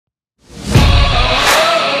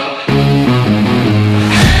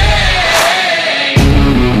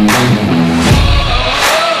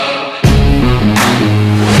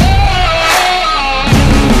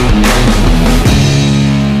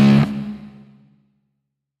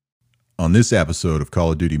On this episode of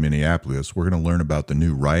Call of Duty Minneapolis, we're going to learn about the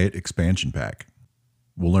new Riot expansion pack.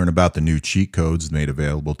 We'll learn about the new cheat codes made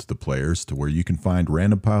available to the players to where you can find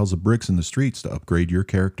random piles of bricks in the streets to upgrade your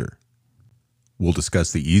character. We'll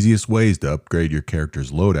discuss the easiest ways to upgrade your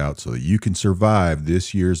character's loadout so that you can survive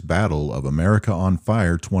this year's Battle of America on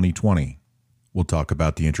Fire 2020. We'll talk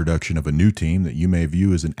about the introduction of a new team that you may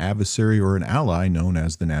view as an adversary or an ally known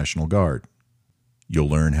as the National Guard. You'll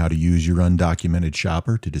learn how to use your undocumented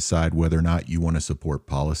shopper to decide whether or not you want to support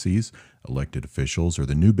policies, elected officials, or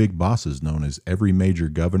the new big bosses known as every major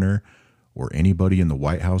governor or anybody in the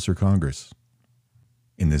White House or Congress.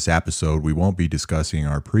 In this episode, we won't be discussing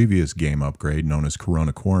our previous game upgrade known as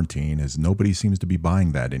Corona Quarantine, as nobody seems to be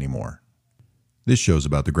buying that anymore. This show's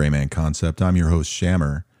about the Gray Man concept. I'm your host,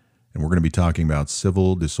 Shammer, and we're going to be talking about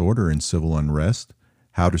civil disorder and civil unrest,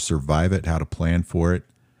 how to survive it, how to plan for it,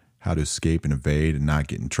 how to escape and evade and not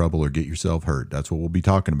get in trouble or get yourself hurt. That's what we'll be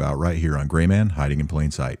talking about right here on Gray Man Hiding in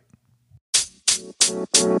Plain Sight.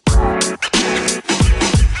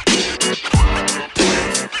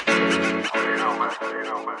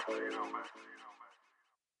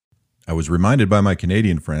 I was reminded by my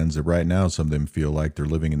Canadian friends that right now some of them feel like they're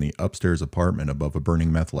living in the upstairs apartment above a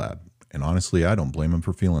burning meth lab. And honestly, I don't blame them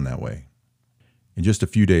for feeling that way. In just a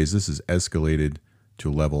few days, this has escalated to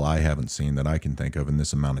a level I haven't seen that I can think of in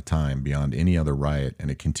this amount of time beyond any other riot, and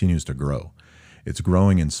it continues to grow. It's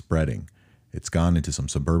growing and spreading. It's gone into some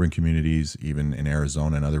suburban communities, even in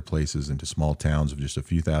Arizona and other places, into small towns of just a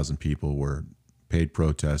few thousand people where paid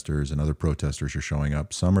protesters and other protesters are showing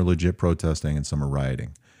up. Some are legit protesting and some are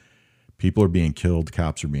rioting. People are being killed,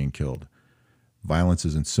 cops are being killed. Violence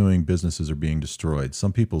is ensuing, businesses are being destroyed.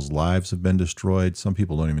 Some people's lives have been destroyed. Some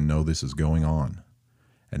people don't even know this is going on.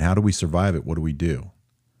 And how do we survive it? What do we do?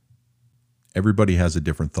 Everybody has a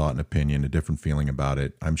different thought and opinion, a different feeling about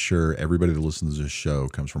it. I'm sure everybody that listens to this show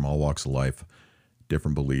comes from all walks of life,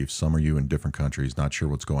 different beliefs. Some are you in different countries, not sure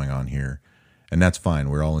what's going on here. And that's fine.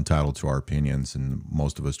 We're all entitled to our opinions, and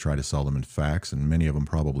most of us try to sell them in facts, and many of them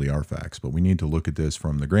probably are facts. But we need to look at this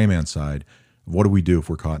from the Gray Man side of what do we do if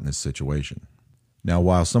we're caught in this situation? Now,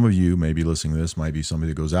 while some of you may be listening to this, might be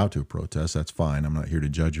somebody that goes out to a protest, that's fine. I'm not here to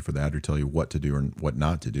judge you for that or tell you what to do or what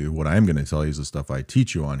not to do. What I am going to tell you is the stuff I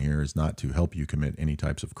teach you on here is not to help you commit any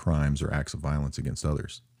types of crimes or acts of violence against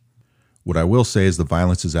others. What I will say is the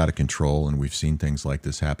violence is out of control, and we've seen things like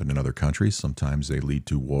this happen in other countries. Sometimes they lead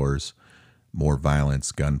to wars, more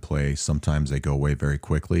violence, gunplay. Sometimes they go away very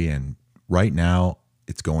quickly, and right now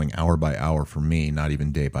it's going hour by hour for me, not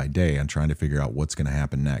even day by day. I'm trying to figure out what's going to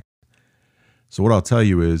happen next. So what I'll tell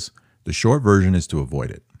you is the short version is to avoid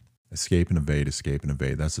it. Escape and evade, escape and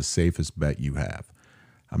evade. That's the safest bet you have.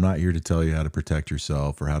 I'm not here to tell you how to protect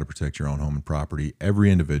yourself or how to protect your own home and property. Every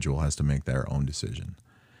individual has to make their own decision.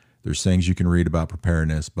 There's things you can read about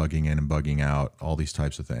preparedness, bugging in and bugging out, all these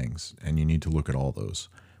types of things, and you need to look at all those.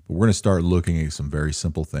 But we're going to start looking at some very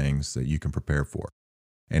simple things that you can prepare for.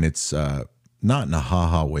 And it's not in a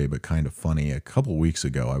ha-ha way, but kind of funny. A couple weeks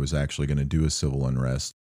ago, I was actually going to do a civil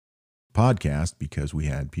unrest podcast because we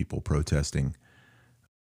had people protesting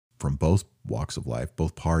from both walks of life,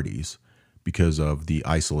 both parties, because of the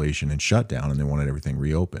isolation and shutdown, and they wanted everything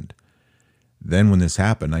reopened. Then when this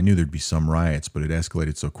happened, I knew there'd be some riots, but it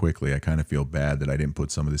escalated so quickly, I kind of feel bad that I didn't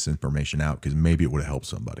put some of this information out because maybe it would have helped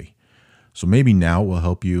somebody. So maybe now it will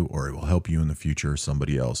help you, or it will help you in the future or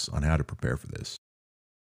somebody else on how to prepare for this.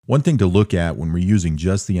 One thing to look at when we're using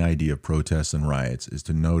just the idea of protests and riots is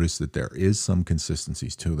to notice that there is some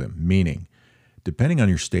consistencies to them, meaning, depending on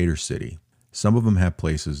your state or city, some of them have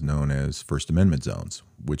places known as First Amendment zones,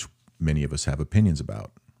 which many of us have opinions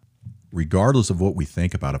about. Regardless of what we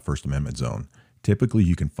think about a First Amendment zone, typically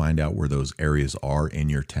you can find out where those areas are in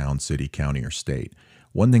your town, city, county, or state.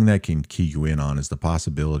 One thing that can key you in on is the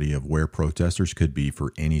possibility of where protesters could be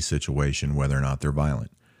for any situation, whether or not they're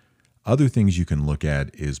violent. Other things you can look at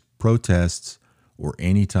is protests or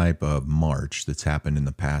any type of march that's happened in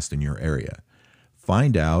the past in your area.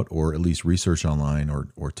 Find out, or at least research online,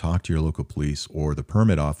 or talk to your local police or the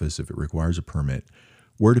permit office if it requires a permit.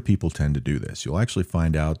 Where do people tend to do this? You'll actually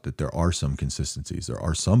find out that there are some consistencies. There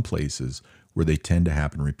are some places where they tend to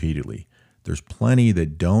happen repeatedly. There's plenty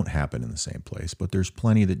that don't happen in the same place, but there's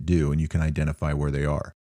plenty that do, and you can identify where they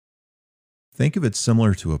are. Think of it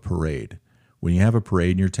similar to a parade. When you have a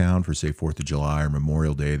parade in your town for, say, 4th of July or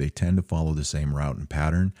Memorial Day, they tend to follow the same route and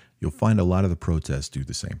pattern. You'll find a lot of the protests do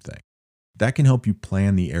the same thing. That can help you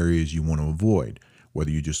plan the areas you want to avoid,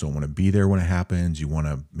 whether you just don't want to be there when it happens, you want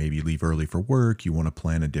to maybe leave early for work, you want to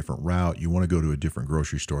plan a different route, you want to go to a different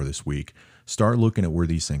grocery store this week. Start looking at where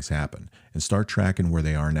these things happen and start tracking where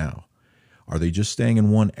they are now. Are they just staying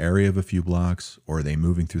in one area of a few blocks, or are they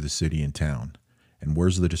moving through the city and town? And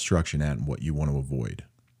where's the destruction at and what you want to avoid?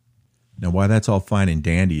 Now, while that's all fine and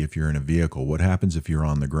dandy if you're in a vehicle, what happens if you're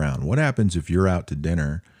on the ground? What happens if you're out to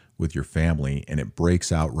dinner with your family and it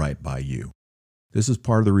breaks out right by you? This is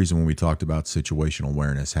part of the reason when we talked about situational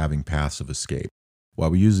awareness, having paths of escape.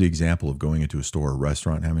 While we use the example of going into a store or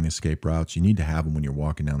restaurant and having escape routes, you need to have them when you're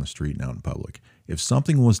walking down the street and out in public. If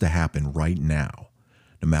something was to happen right now,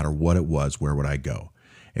 no matter what it was, where would I go?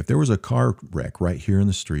 If there was a car wreck right here in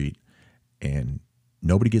the street and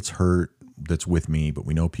nobody gets hurt that's with me, but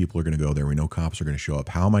we know people are going to go there, we know cops are going to show up,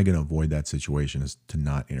 how am I going to avoid that situation is to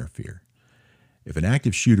not interfere. If an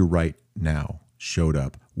active shooter right now showed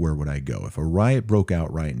up, where would I go? If a riot broke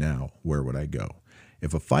out right now, where would I go?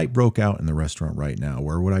 If a fight broke out in the restaurant right now,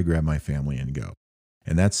 where would I grab my family and go?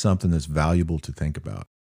 And that's something that's valuable to think about,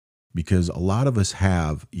 because a lot of us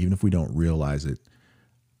have, even if we don't realize it,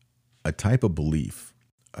 a type of belief,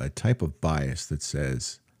 a type of bias that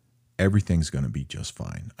says everything's going to be just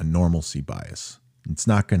fine, a normalcy bias. It's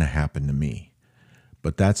not going to happen to me.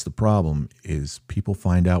 But that's the problem, is people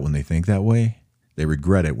find out when they think that way, they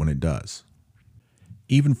regret it when it does.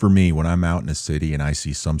 Even for me, when I'm out in a city and I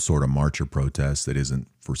see some sort of march or protest that isn't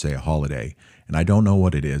for, say, a holiday, and I don't know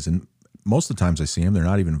what it is, and most of the times I see them, they're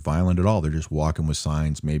not even violent at all. They're just walking with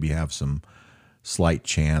signs, maybe have some slight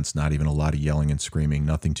chants, not even a lot of yelling and screaming,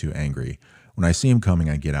 nothing too angry. When I see them coming,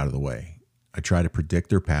 I get out of the way. I try to predict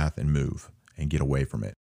their path and move and get away from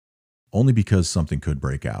it, only because something could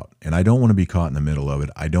break out. And I don't want to be caught in the middle of it.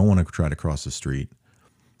 I don't want to try to cross the street.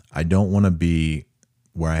 I don't want to be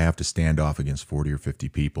where I have to stand off against 40 or 50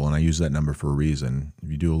 people. And I use that number for a reason.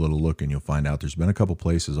 If you do a little looking, you'll find out there's been a couple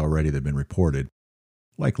places already that have been reported,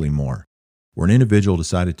 likely more, where an individual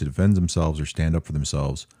decided to defend themselves or stand up for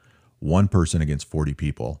themselves, one person against 40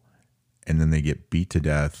 people, and then they get beat to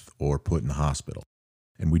death or put in the hospital.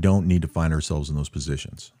 And we don't need to find ourselves in those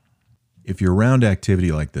positions. If you're around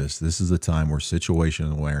activity like this is the time where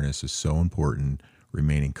situational awareness is so important,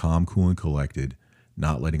 remaining calm, cool, and collected,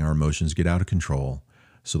 not letting our emotions get out of control,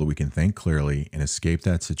 so that we can think clearly and escape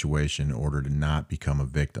that situation in order to not become a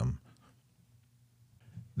victim.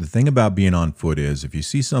 The thing about being on foot is, if you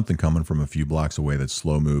see something coming from a few blocks away that's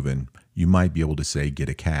slow moving, you might be able to say, get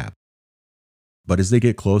a cab. But as they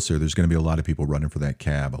get closer, there's going to be a lot of people running for that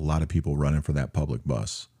cab, a lot of people running for that public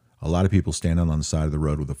bus, a lot of people standing on the side of the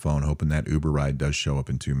road with a phone hoping that Uber ride does show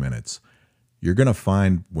up in 2 minutes. You're going to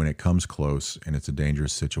find when it comes close and it's a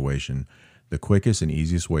dangerous situation, the quickest and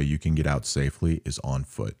easiest way you can get out safely is on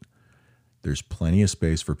foot. There's plenty of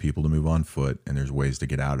space for people to move on foot, and there's ways to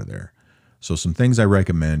get out of there. So some things I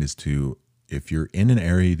recommend is to, if you're in an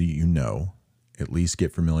area that you know, at least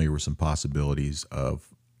get familiar with some possibilities of,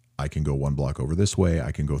 I can go 1 block over this way,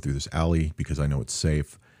 I can go through this alley because I know it's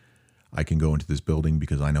safe, I can go into this building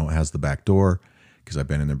because I know it has the back door, because I've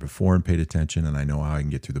been in there before and paid attention, and I know how I can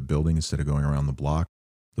get through the building instead of going around the block.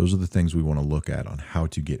 Those are the things we want to look at on how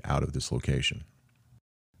to get out of this location.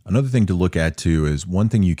 Another thing to look at too is, one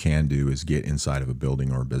thing you can do is get inside of a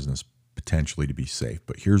building or a business potentially to be safe.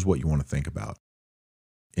 But here's what you want to think about.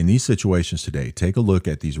 In these situations today, take a look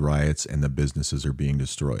at these riots and the businesses are being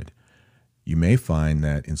destroyed. You may find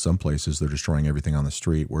that in some places they're destroying everything on the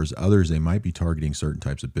street, whereas others, they might be targeting certain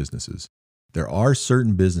types of businesses. There are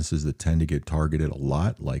certain businesses that tend to get targeted a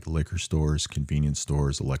lot, like liquor stores, convenience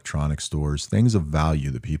stores, electronic stores, things of value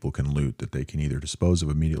that people can loot that they can either dispose of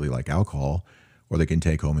immediately, like alcohol, or they can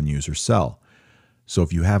take home and use or sell. So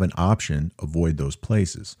if you have an option, avoid those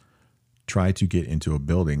places. Try to get into a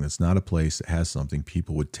building that's not a place that has something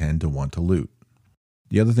people would tend to want to loot.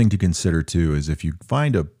 The other thing to consider too is, if you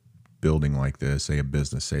find a building like this, say a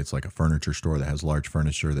business, say it's like a furniture store that has large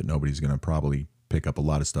furniture that nobody's going to probably pick up a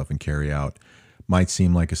lot of stuff and carry out, might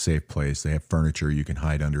seem like a safe place. They have furniture, you can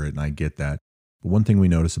hide under it, and I get that. But one thing we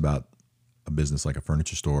notice about a business like a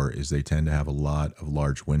furniture store is they tend to have a lot of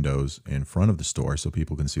large windows in front of the store so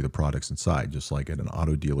people can see the products inside, just like at an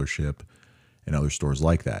auto dealership and other stores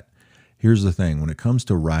like that. Here's the thing, when it comes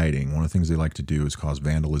to rioting, one of the things they like to do is cause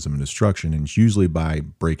vandalism and destruction, and it's usually by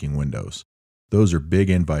breaking windows. Those are big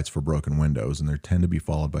invites for broken windows, and they tend to be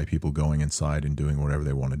followed by people going inside and doing whatever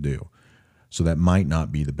they want to do. So that might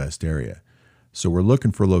not be the best area. So we're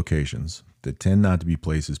looking for locations that tend not to be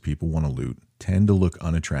places people want to loot, tend to look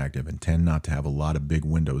unattractive, and tend not to have a lot of big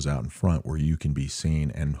windows out in front where you can be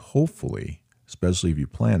seen, and hopefully, especially if you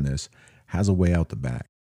plan this, has a way out the back.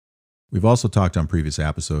 We've also talked on previous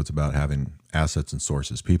episodes about having assets and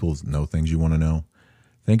sources. People know things you want to know.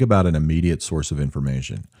 Think about an immediate source of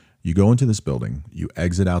information. You go into this building, you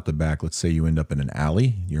exit out the back. Let's say you end up in an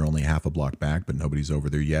alley. You're only half a block back, but nobody's over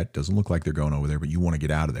there yet. Doesn't look like they're going over there, but you want to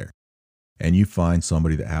get out of there. and you find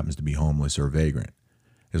somebody that happens to be homeless or a vagrant.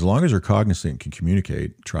 As long as they're cognizant and can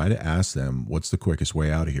communicate, try to ask them, what's the quickest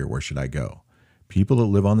way out of here? Where should I go? People that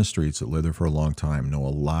live on the streets, that live there for a long time, know a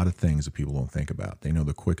lot of things that people don't think about. They know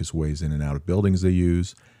the quickest ways in and out of buildings they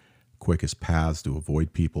use, quickest paths to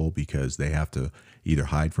avoid people because they have to either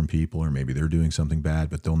hide from people or maybe they're doing something bad,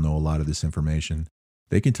 but they'll know a lot of this information.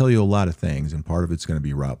 They can tell you a lot of things, and part of it's going to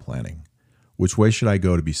be route planning. Which way should I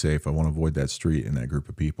go to be safe? I want to avoid that street and that group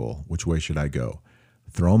of people. Which way should I go?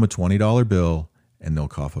 Throw them a $20 bill and they'll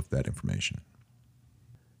cough up that information.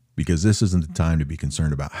 Because this isn't the time to be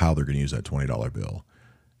concerned about how they're going to use that $20 bill.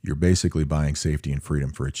 You're basically buying safety and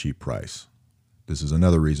freedom for a cheap price. This is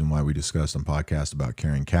another reason why we discussed on podcasts about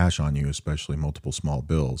carrying cash on you, especially multiple small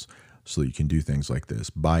bills, so that you can do things like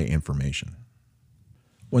this. Buy information.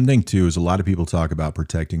 One thing, too, is a lot of people talk about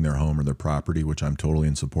protecting their home or their property, which I'm totally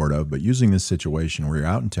in support of, but using this situation where you're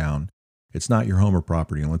out in town, it's not your home or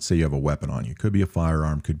property, and let's say you have a weapon on you. Could be a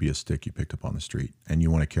firearm, could be a stick you picked up on the street, and you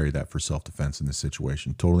want to carry that for self-defense in this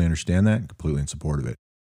situation. Totally understand that, completely in support of it.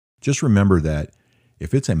 Just remember that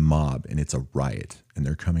if it's a mob and it's a riot and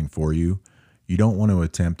they're coming for you, you don't want to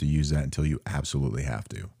attempt to use that until you absolutely have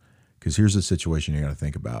to. Because here's the situation you got to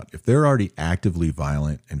think about. If they're already actively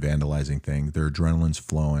violent and vandalizing things, their adrenaline's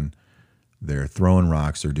flowing, they're throwing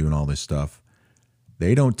rocks, they're doing all this stuff,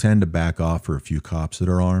 they don't tend to back off for a few cops that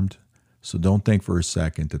are armed. So don't think for a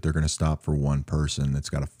second that they're going to stop for one person that's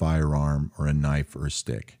got a firearm or a knife or a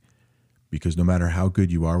stick. Because no matter how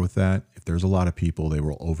good you are with that, if there's a lot of people, they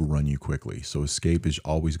will overrun you quickly. So escape is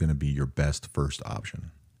always going to be your best first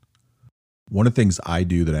option. One of the things I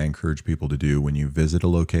do that I encourage people to do when you visit a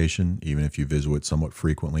location, even if you visit it somewhat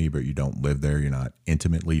frequently, but you don't live there, you're not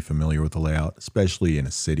intimately familiar with the layout, especially in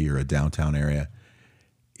a city or a downtown area,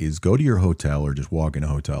 is go to your hotel or just walk in a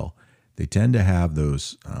hotel. They tend to have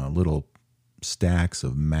those little stacks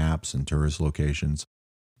of maps and tourist locations.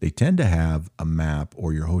 They tend to have a map,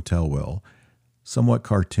 or your hotel will, somewhat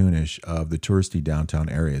cartoonish, of the touristy downtown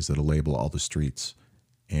areas that'll label all the streets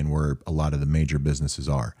and where a lot of the major businesses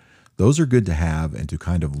are. Those are good to have and to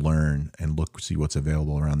kind of learn and see what's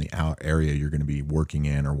available around the area you're going to be working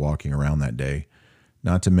in or walking around that day.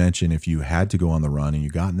 Not to mention, if you had to go on the run and you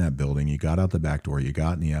got in that building, you got out the back door, you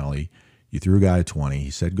got in the alley, you threw a guy a 20, he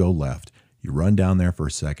said go left, you run down there for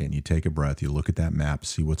a second, you take a breath, you look at that map,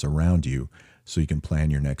 see what's around you so you can plan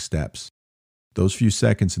your next steps. Those few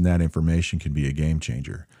seconds and that information can be a game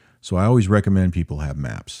changer. So I always recommend people have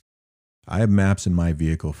maps. I have maps in my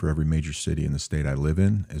vehicle for every major city in the state I live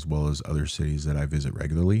in, as well as other cities that I visit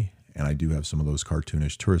regularly, and I do have some of those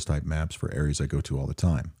cartoonish tourist type maps for areas I go to all the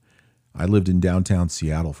time. I lived in downtown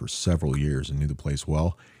Seattle for several years and knew the place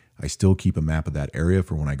well. I still keep a map of that area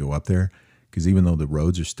for when I go up there, because even though the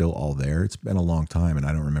roads are still all there, it's been a long time and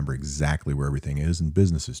I don't remember exactly where everything is, and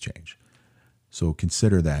businesses change. So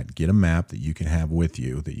consider that. Get a map that you can have with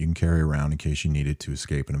you that you can carry around in case you need it to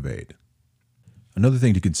escape and evade. Another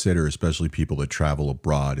thing to consider, especially people that travel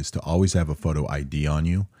abroad, is to always have a photo ID on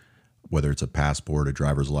you, whether it's a passport, a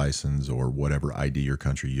driver's license, or whatever ID your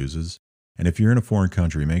country uses. And if you're in a foreign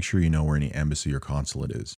country, make sure you know where any embassy or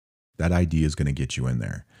consulate is. That ID is going to get you in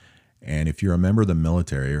there. And if you're a member of the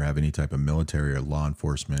military or have any type of military or law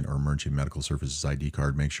enforcement or emergency medical services ID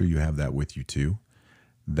card, make sure you have that with you too.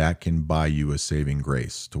 That can buy you a saving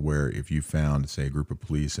grace to where if you found, say, a group of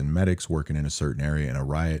police and medics working in a certain area in a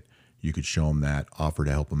riot, you could show them that, offer to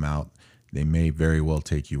help them out. They may very well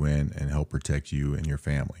take you in and help protect you and your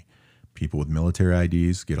family. People with military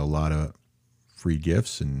IDs get a lot of free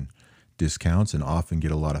gifts and discounts and often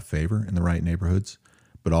get a lot of favor in the right neighborhoods.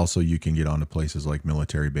 But also you can get onto places like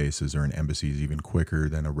military bases or in embassies even quicker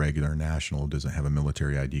than a regular national who doesn't have a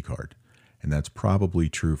military ID card. And that's probably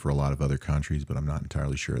true for a lot of other countries, but I'm not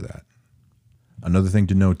entirely sure of that. Another thing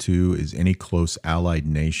to know too is any close allied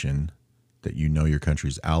nation that you know your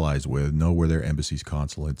country's allies with, know where their embassies,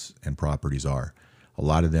 consulates, and properties are. A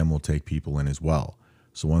lot of them will take people in as well.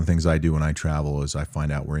 So one of the things I do when I travel is I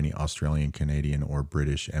find out where any Australian, Canadian, or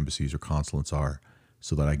British embassies or consulates are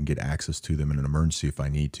so that I can get access to them in an emergency if I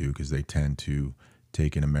need to, because they tend to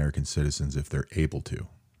take in American citizens if they're able to.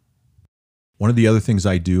 One of the other things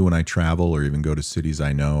I do when I travel or even go to cities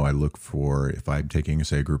I know, I look for, if I'm taking,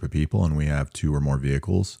 say, a group of people and we have 2 or more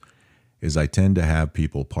vehicles, is I tend to have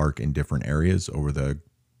people park in different areas over the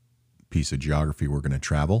piece of geography we're going to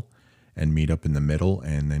travel and meet up in the middle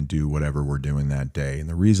and then do whatever we're doing that day. And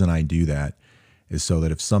the reason I do that is so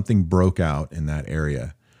that if something broke out in that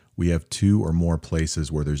area, we have 2 or more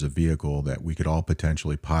places where there's a vehicle that we could all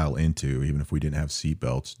potentially pile into, even if we didn't have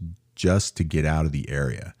seatbelts, just to get out of the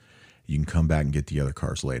area. You can come back and get the other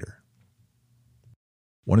cars later.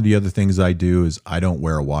 One of the other things I do is I don't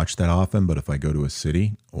wear a watch that often, but if I go to a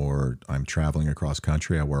city or I'm traveling across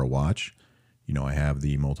country, I wear a watch. I have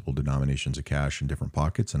the multiple denominations of cash in different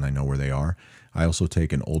pockets and I know where they are. I also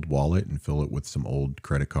take an old wallet and fill it with some old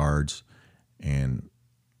credit cards and,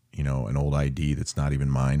 an old ID that's not even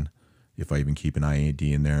mine. If I even keep an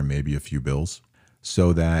ID in there and maybe a few bills.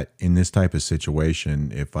 So that in this type of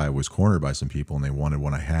situation, if I was cornered by some people and they wanted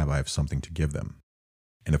what I have something to give them.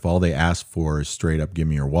 And if all they ask for is straight up, give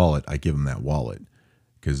me your wallet, I give them that wallet.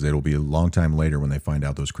 Because it'll be a long time later when they find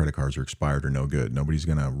out those credit cards are expired or no good. Nobody's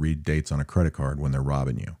going to read dates on a credit card when they're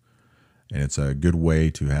robbing you. And it's a good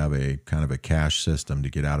way to have a kind of a cash system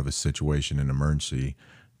to get out of a situation in emergency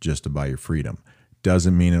just to buy your freedom.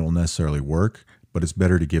 Doesn't mean it will necessarily work, but it's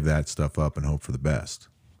better to give that stuff up and hope for the best.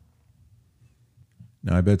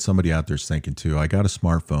 Now, I bet somebody out there's thinking too, I got a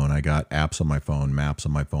smartphone, I got apps on my phone, maps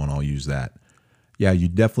on my phone, I'll use that. Yeah, you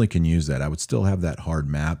definitely can use that. I would still have that hard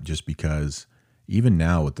map just because even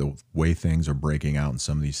now with the way things are breaking out in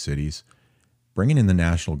some of these cities, bringing in the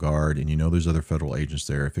National Guard and there's other federal agents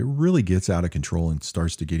there, if it really gets out of control and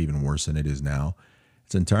starts to get even worse than it is now,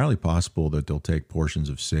 it's entirely possible that they'll take portions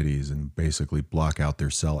of cities and basically block out their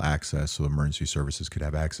cell access so emergency services could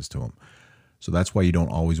have access to them. So that's why you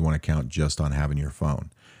don't always want to count just on having your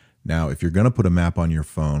phone. Now, if you're going to put a map on your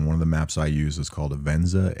phone, one of the maps I use is called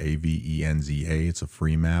Avenza, Avenza. It's a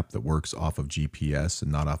free map that works off of GPS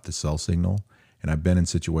and not off the cell signal. And I've been in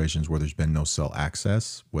situations where there's been no cell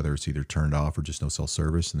access, whether it's either turned off or just no cell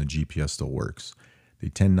service, and the GPS still works. They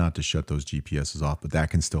tend not to shut those GPSs off, but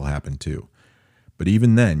that can still happen too. But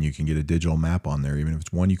even then, you can get a digital map on there, even if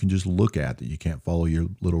it's one you can just look at that you can't follow your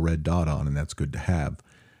little red dot on, and that's good to have.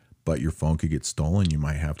 But your phone could get stolen. You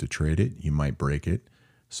might have to trade it. You might break it.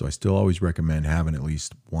 So I still always recommend having at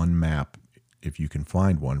least one map, if you can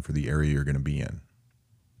find one, for the area you're going to be in.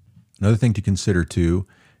 Another thing to consider too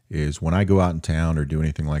is when I go out in town or do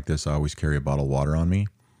anything like this, I always carry a bottle of water on me.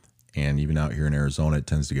 And even out here in Arizona, it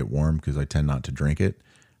tends to get warm because I tend not to drink it.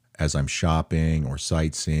 As I'm shopping or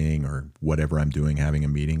sightseeing or whatever I'm doing, having a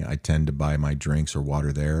meeting, I tend to buy my drinks or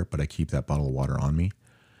water there, but I keep that bottle of water on me.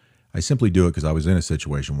 I simply do it because I was in a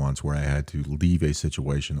situation once where I had to leave a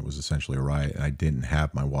situation that was essentially a riot, and I didn't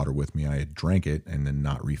have my water with me. I had drank it and then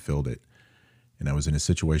not refilled it. And I was in a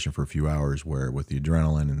situation for a few hours where with the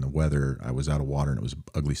adrenaline and the weather, I was out of water and it was an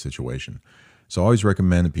ugly situation. So I always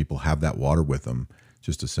recommend that people have that water with them,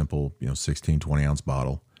 just a simple 16, 20-ounce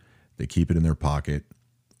bottle. They keep it in their pocket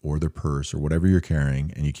or their purse or whatever you're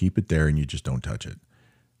carrying, and you keep it there and you just don't touch it.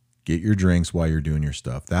 Get your drinks while you're doing your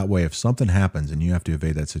stuff. That way, if something happens and you have to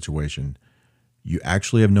evade that situation, you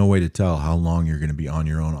actually have no way to tell how long you're going to be on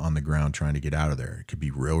your own on the ground trying to get out of there. It could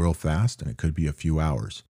be real fast, and it could be a few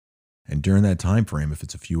hours. And during that time frame, if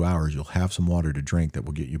it's a few hours, you'll have some water to drink that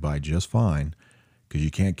will get you by just fine, because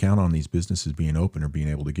you can't count on these businesses being open or being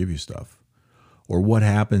able to give you stuff. Or what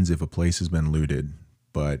happens if a place has been looted,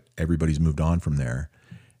 but everybody's moved on from there,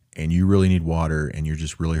 and you really need water, and you're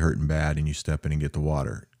just really hurting bad, and you step in and get the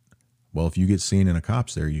water. Well, if you get seen and a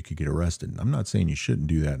cop's there, you could get arrested. I'm not saying you shouldn't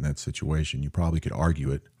do that in that situation. You probably could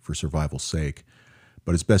argue it for survival's sake,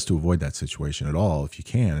 but it's best to avoid that situation at all if you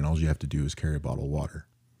can, and all you have to do is carry a bottle of water.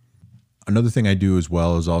 Another thing I do as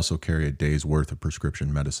well is also carry a day's worth of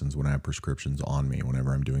prescription medicines when I have prescriptions on me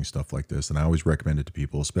whenever I'm doing stuff like this. And I always recommend it to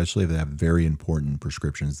people, especially if they have very important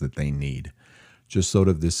prescriptions that they need. Just so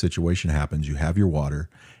that if this situation happens, you have your water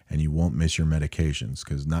and you won't miss your medications,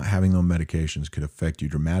 because not having those medications could affect you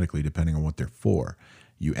dramatically depending on what they're for.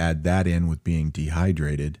 You add that in with being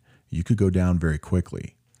dehydrated, you could go down very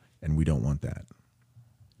quickly, and we don't want that.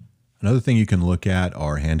 Another thing you can look at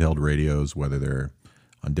are handheld radios, whether they're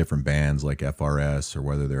on different bands like FRS or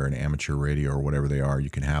whether they're an amateur radio or whatever they are. You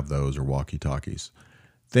can have those, or walkie-talkies.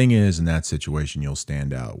 Thing is, in that situation, you'll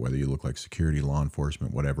stand out, whether you look like security, law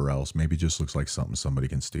enforcement, whatever else. Maybe it just looks like something somebody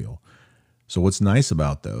can steal. So what's nice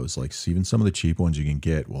about those, like even some of the cheap ones you can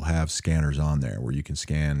get will have scanners on there where you can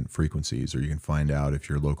scan frequencies, or you can find out if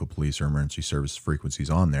your local police or emergency service frequencies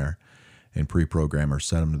on there and pre-program or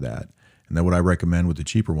set them to that. And then what I recommend with the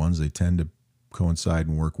cheaper ones, they tend to coincide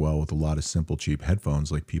and work well with a lot of simple, cheap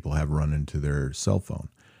headphones like people have run into their cell phone.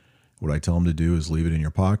 What I tell them to do is leave it in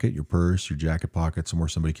your pocket, your purse, your jacket pocket, somewhere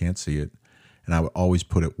somebody can't see it. And I would always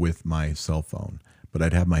put it with my cell phone, but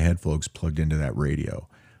I'd have my headphones plugged into that radio.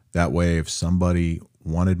 That way, if somebody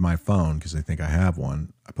wanted my phone, because they think I have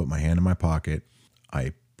one, I put my hand in my pocket,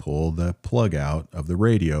 I pull the plug out of the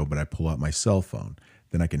radio, but I pull out my cell phone.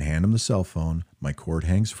 Then I can hand them the cell phone, my cord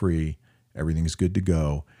hangs free, everything's good to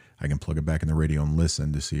go. I can plug it back in the radio and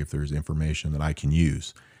listen to see if there's information that I can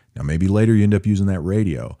use. Now, maybe later you end up using that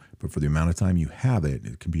radio, but for the amount of time you have it,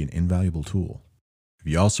 it can be an invaluable tool.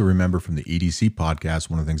 If you also remember from the EDC podcast,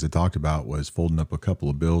 one of the things I talked about was folding up a couple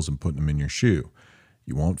of bills and putting them in your shoe.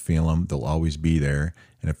 You won't feel them. They'll always be there.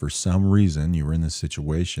 And if for some reason you were in this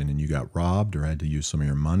situation and you got robbed or had to use some of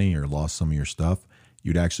your money or lost some of your stuff,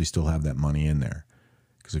 you'd actually still have that money in there.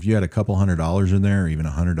 Because if you had a couple $100 in there or even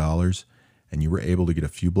 $100 and you were able to get a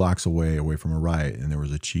few blocks away from a riot and there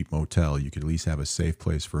was a cheap motel, you could at least have a safe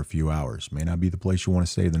place for a few hours. May not be the place you want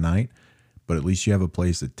to stay the night, but at least you have a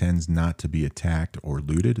place that tends not to be attacked or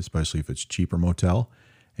looted, especially if it's a cheaper motel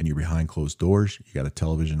and you're behind closed doors. You got a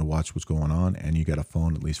television to watch what's going on, and you got a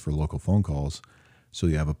phone, at least for local phone calls, so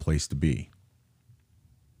you have a place to be.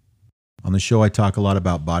 On the show, I talk a lot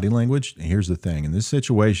about body language. And here's the thing. In this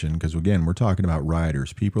situation, because again, we're talking about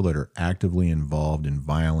rioters, people that are actively involved in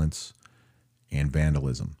violence and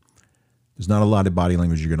vandalism. There's not a lot of body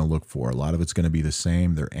language you're going to look for. A lot of it's going to be the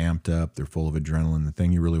same. They're amped up. They're full of adrenaline. The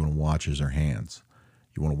thing you really want to watch is their hands.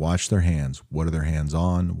 You want to watch their hands. What are their hands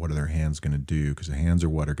on? What are their hands going to do? Because the hands are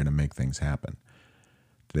what are going to make things happen.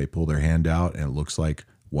 Do they pull their hand out and it looks like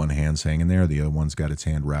one hand's hanging there, the other one's got its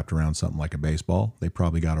hand wrapped around something like a baseball? They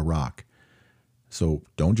probably got a rock. So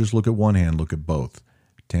don't just look at one hand, look at both.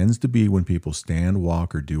 It tends to be when people stand,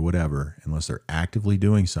 walk, or do whatever, unless they're actively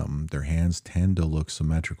doing something, their hands tend to look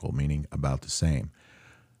symmetrical, meaning about the same.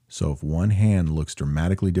 So if one hand looks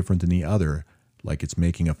dramatically different than the other, like it's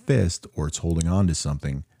making a fist or it's holding on to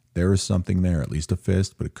something, there is something there, at least a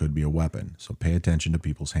fist, but it could be a weapon. So pay attention to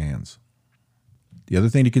people's hands. The other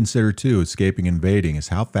thing to consider too, escaping and invading, is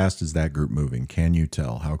how fast is that group moving? Can you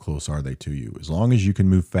tell? How close are they to you? As long as you can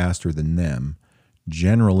move faster than them,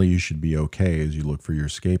 generally you should be okay as you look for your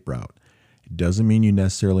escape route. It doesn't mean you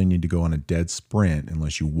necessarily need to go on a dead sprint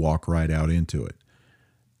unless you walk right out into it.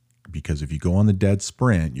 Because if you go on the dead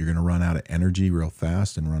sprint, you're going to run out of energy real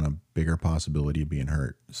fast and run a bigger possibility of being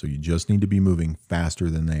hurt. So you just need to be moving faster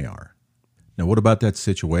than they are. Now, what about that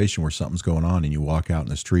situation where something's going on and you walk out in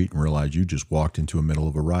the street and realize you just walked into the middle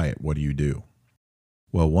of a riot? What do you do?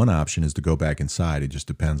 Well, one option is to go back inside. It just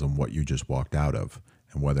depends on what you just walked out of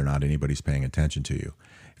and whether or not anybody's paying attention to you.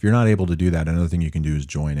 If you're not able to do that, another thing you can do is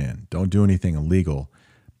join in. Don't do anything illegal,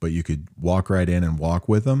 but you could walk right in and walk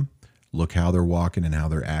with them. Look how they're walking and how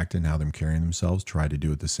they're acting, how they're carrying themselves. Try to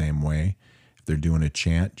do it the same way. If they're doing a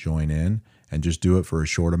chant, join in and just do it for a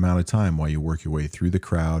short amount of time while you work your way through the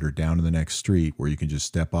crowd or down to the next street where you can just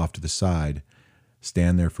step off to the side,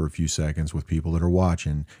 stand there for a few seconds with people that are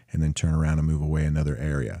watching, and then turn around and move away another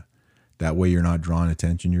area. That way you're not drawing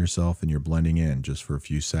attention to yourself and you're blending in just for a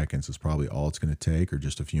few seconds. It's probably all it's going to take, or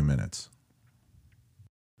just a few minutes.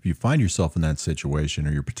 If you find yourself in that situation,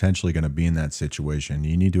 or you're potentially going to be in that situation,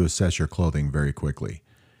 you need to assess your clothing very quickly.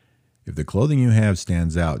 If the clothing you have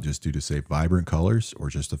stands out just due to, say, vibrant colors, or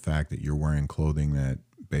just the fact that you're wearing clothing that,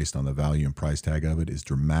 based on the value and price tag of it, is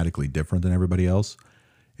dramatically different than everybody else,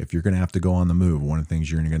 if you're going to have to go on the move, one of the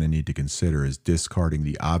things you're going to need to consider is discarding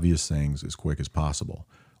the obvious things as quick as possible,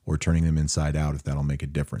 or turning them inside out if that'll make a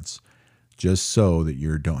difference. Just so that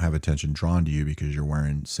you don't have attention drawn to you because you're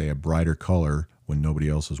wearing, say, a brighter color when nobody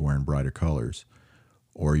else is wearing brighter colors.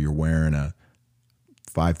 Or you're wearing a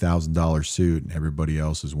 $5,000 suit and everybody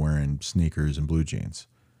else is wearing sneakers and blue jeans.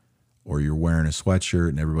 Or you're wearing a sweatshirt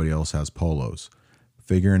and everybody else has polos.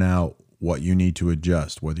 Figuring out what you need to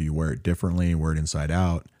adjust, whether you wear it differently, wear it inside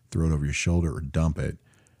out, throw it over your shoulder, or dump it.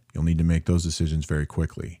 You'll need to make those decisions very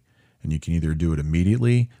quickly. And you can either do it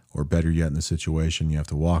immediately, or better yet, in the situation, you have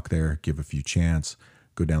to walk there, give a few chants,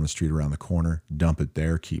 go down the street around the corner, dump it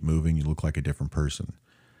there, keep moving. You look like a different person.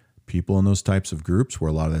 People in those types of groups where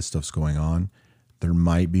a lot of that stuff's going on, there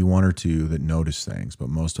might be one or two that notice things, but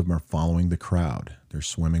most of them are following the crowd. They're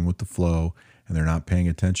swimming with the flow, and they're not paying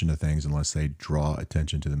attention to things unless they draw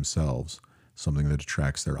attention to themselves, something that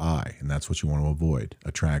attracts their eye. And that's what you want to avoid,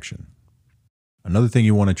 attraction. Another thing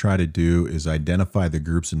you want to try to do is identify the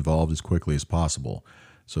groups involved as quickly as possible.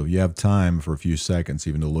 So if you have time for a few seconds,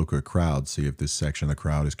 even to look at a crowd, see if this section of the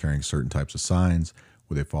crowd is carrying certain types of signs,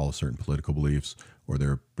 where they follow certain political beliefs, or they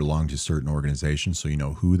belong to certain organizations, so you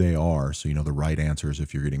know who they are, so you know the right answers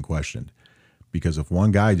if you're getting questioned. Because if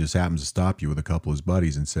one guy just happens to stop you with a couple of his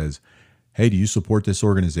buddies and says, "Hey, do you support this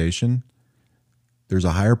organization?" There's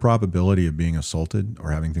a higher probability of being assaulted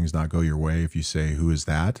or having things not go your way if you say, "Who is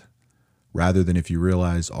that?" rather than if you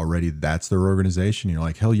realize already that's their organization. You're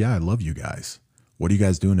like, "Hell yeah, I love you guys. What are you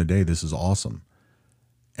guys doing today? This is awesome."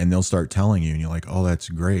 And they'll start telling you, and you're like, "Oh, that's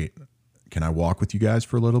great. Can I walk with you guys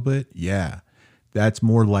for a little bit?" Yeah, that's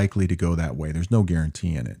more likely to go that way. There's no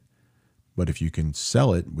guarantee in it. But if you can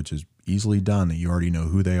sell it, which is easily done, that you already know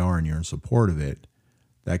who they are and you're in support of it,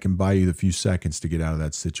 that can buy you the few seconds to get out of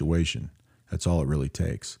that situation. That's all it really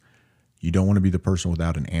takes. You don't want to be the person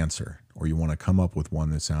without an answer. or you want to come up with one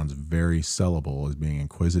that sounds very sellable as being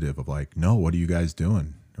inquisitive of like, no, what are you guys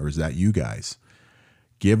doing? Or is that you guys?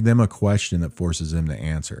 Give them a question that forces them to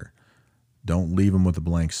answer. Don't leave them with a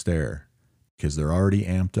blank stare because they're already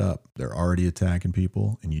amped up. They're already attacking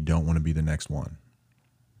people and you don't want to be the next one.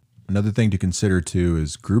 Another thing to consider too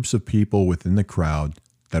is groups of people within the crowd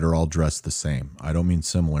that are all dressed the same. I don't mean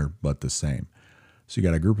similar, but the same. So you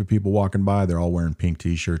got a group of people walking by, they're all wearing pink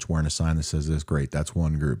t-shirts, wearing a sign that says this, great, that's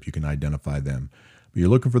one group. You can identify them. But you're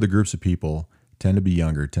looking for the groups of people, tend to be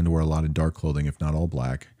younger, tend to wear a lot of dark clothing, if not all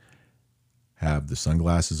black, have the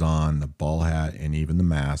sunglasses on, the ball hat, and even the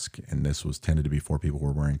mask. And this was tended to be for people who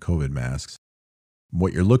were wearing COVID masks.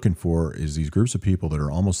 What you're looking for is these groups of people that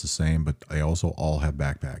are almost the same, but they also all have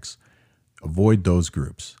backpacks. Avoid those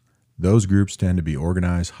groups. Those groups tend to be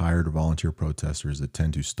organized, hired, or volunteer protesters that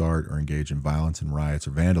tend to start or engage in violence and riots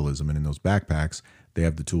or vandalism. And in those backpacks, they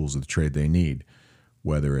have the tools of the trade they need,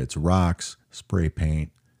 whether it's rocks, spray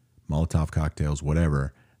paint, Molotov cocktails,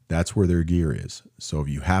 whatever. That's where their gear is. So if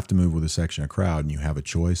you have to move with a section of crowd and you have a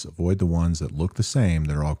choice, avoid the ones that look the same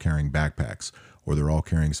that are all carrying backpacks or they're all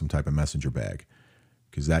carrying some type of messenger bag,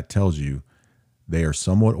 because that tells you they are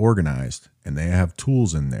somewhat organized and they have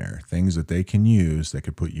tools in there, things that they can use that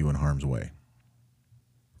could put you in harm's way.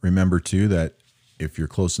 Remember too that if you're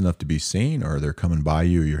close enough to be seen or they're coming by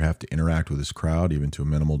you, or you have to interact with this crowd even to a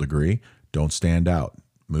minimal degree, don't stand out.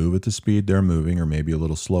 Move at the speed they're moving or maybe a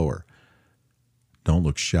little slower. Don't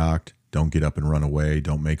look shocked. Don't get up and run away.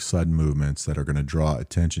 Don't make sudden movements that are going to draw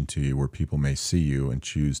attention to you where people may see you and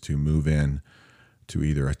choose to move in to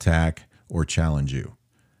either attack or challenge you.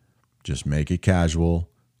 Just make it casual.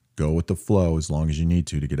 Go with the flow as long as you need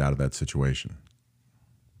to get out of that situation.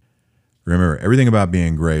 Remember, everything about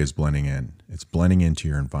being gray is blending in. It's blending into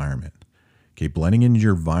your environment. Okay, blending into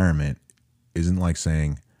your environment isn't like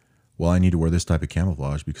saying, well, I need to wear this type of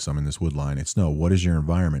camouflage because I'm in this wood line. It's no, what is your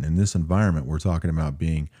environment? In this environment, we're talking about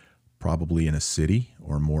being probably in a city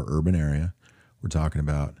or a more urban area. We're talking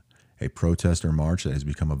about a protest or march that has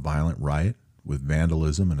become a violent riot with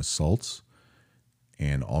vandalism and assaults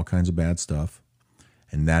and all kinds of bad stuff.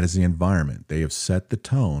 And that is the environment. They have set the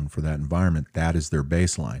tone for that environment. That is their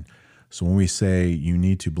baseline. So when we say you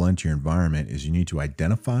need to blend to your environment is you need to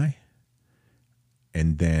identify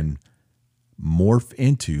and then morph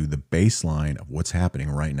into the baseline of what's happening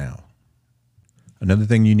right now. Another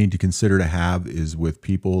thing you need to consider to have is with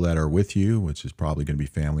people that are with you, which is probably going to be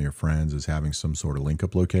family or friends, is having some sort of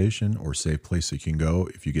link-up location or safe place that you can go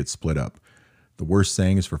if you get split up. The worst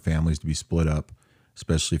thing is for families to be split up,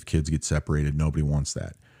 especially if kids get separated. Nobody wants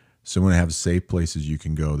that. So you want to have safe places you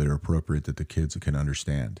can go that are appropriate that the kids can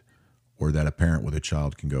understand or that a parent with a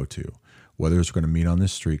child can go to. Whether it's going to meet on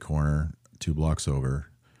this street corner 2 blocks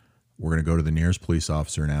over, we're going to go to the nearest police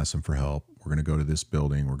officer and ask them for help. We're going to go to this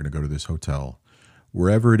building. We're going to go to this hotel.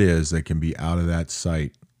 Wherever it is that can be out of that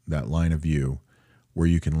sight, that line of view, where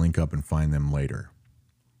you can link up and find them later.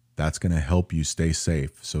 That's going to help you stay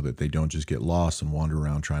safe so that they don't just get lost and wander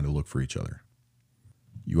around trying to look for each other.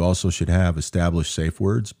 You also should have established safe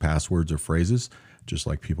words, passwords, or phrases, just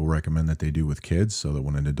like people recommend that they do with kids, so that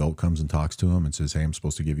when an adult comes and talks to them and says, hey, I'm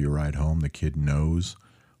supposed to give you a ride home, the kid knows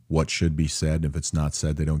what should be said. If it's not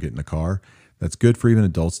said, they don't get in the car. That's good for even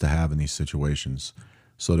adults to have in these situations,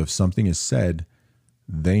 so that if something is said,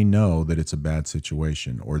 they know that it's a bad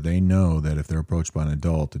situation, or they know that if they're approached by an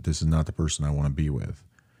adult, that this is not the person I want to be with.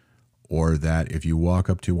 Or that if you walk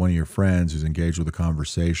up to one of your friends who's engaged with a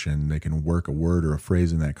conversation, they can work a word or a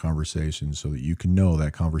phrase in that conversation so that you can know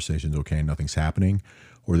that conversation's okay, nothing's happening,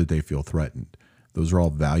 or that they feel threatened. Those are all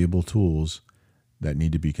valuable tools that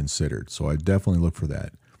need to be considered. So I definitely look for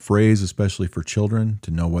that. Phrase, especially for children,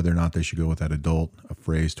 to know whether or not they should go with that adult. A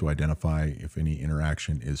phrase to identify if any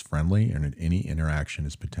interaction is friendly and if any interaction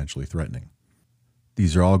is potentially threatening.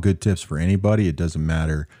 These are all good tips for anybody. It doesn't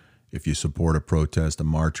matter if you support a protest, a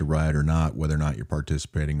march, a riot or not, whether or not you're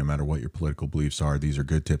participating, no matter what your political beliefs are. These are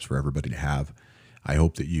good tips for everybody to have. I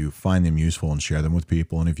hope that you find them useful and share them with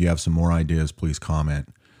people. And if you have some more ideas, please comment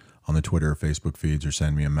on the Twitter or Facebook feeds or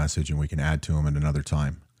send me a message and we can add to them at another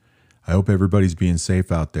time. I hope everybody's being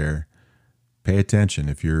safe out there. Pay attention.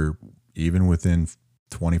 If you're even within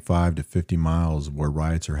 25 to 50 miles where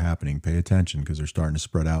riots are happening, pay attention because they're starting to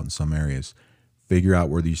spread out in some areas. Figure out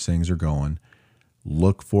where these things are going.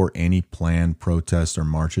 Look for any planned protests or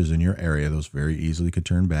marches in your area. Those very easily could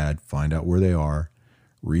turn bad. Find out where they are.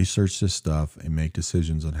 Research this stuff and make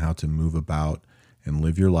decisions on how to move about and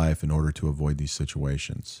live your life in order to avoid these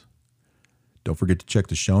situations. Don't forget to check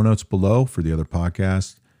the show notes below for the other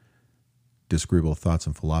podcasts. Disagreeable Thoughts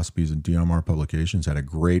and Philosophies and DMR Publications had a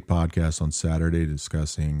great podcast on Saturday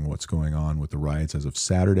discussing what's going on with the riots as of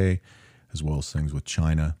Saturday. as well as things with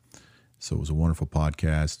China. So it was a wonderful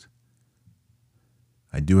podcast.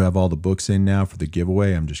 I do have all the books in now for the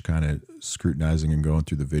giveaway. I'm just kind of scrutinizing and going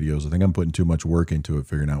through the videos. I think I'm putting too much work into it,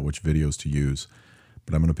 figuring out which videos to use.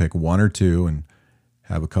 But I'm going to pick one or two and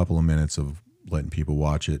have a couple of minutes of letting people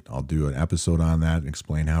watch it. I'll do an episode on that and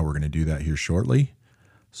explain how we're going to do that here shortly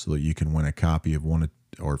so that you can win a copy of one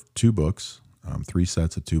or two books, 3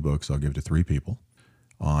 sets of 2 books I'll give to 3 people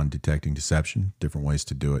on detecting deception, different ways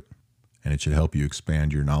to do it. And it should help you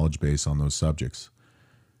expand your knowledge base on those subjects.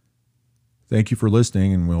 Thank you for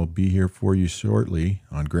listening, and we'll be here for you shortly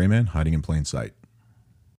on Gray Man Hiding in Plain Sight.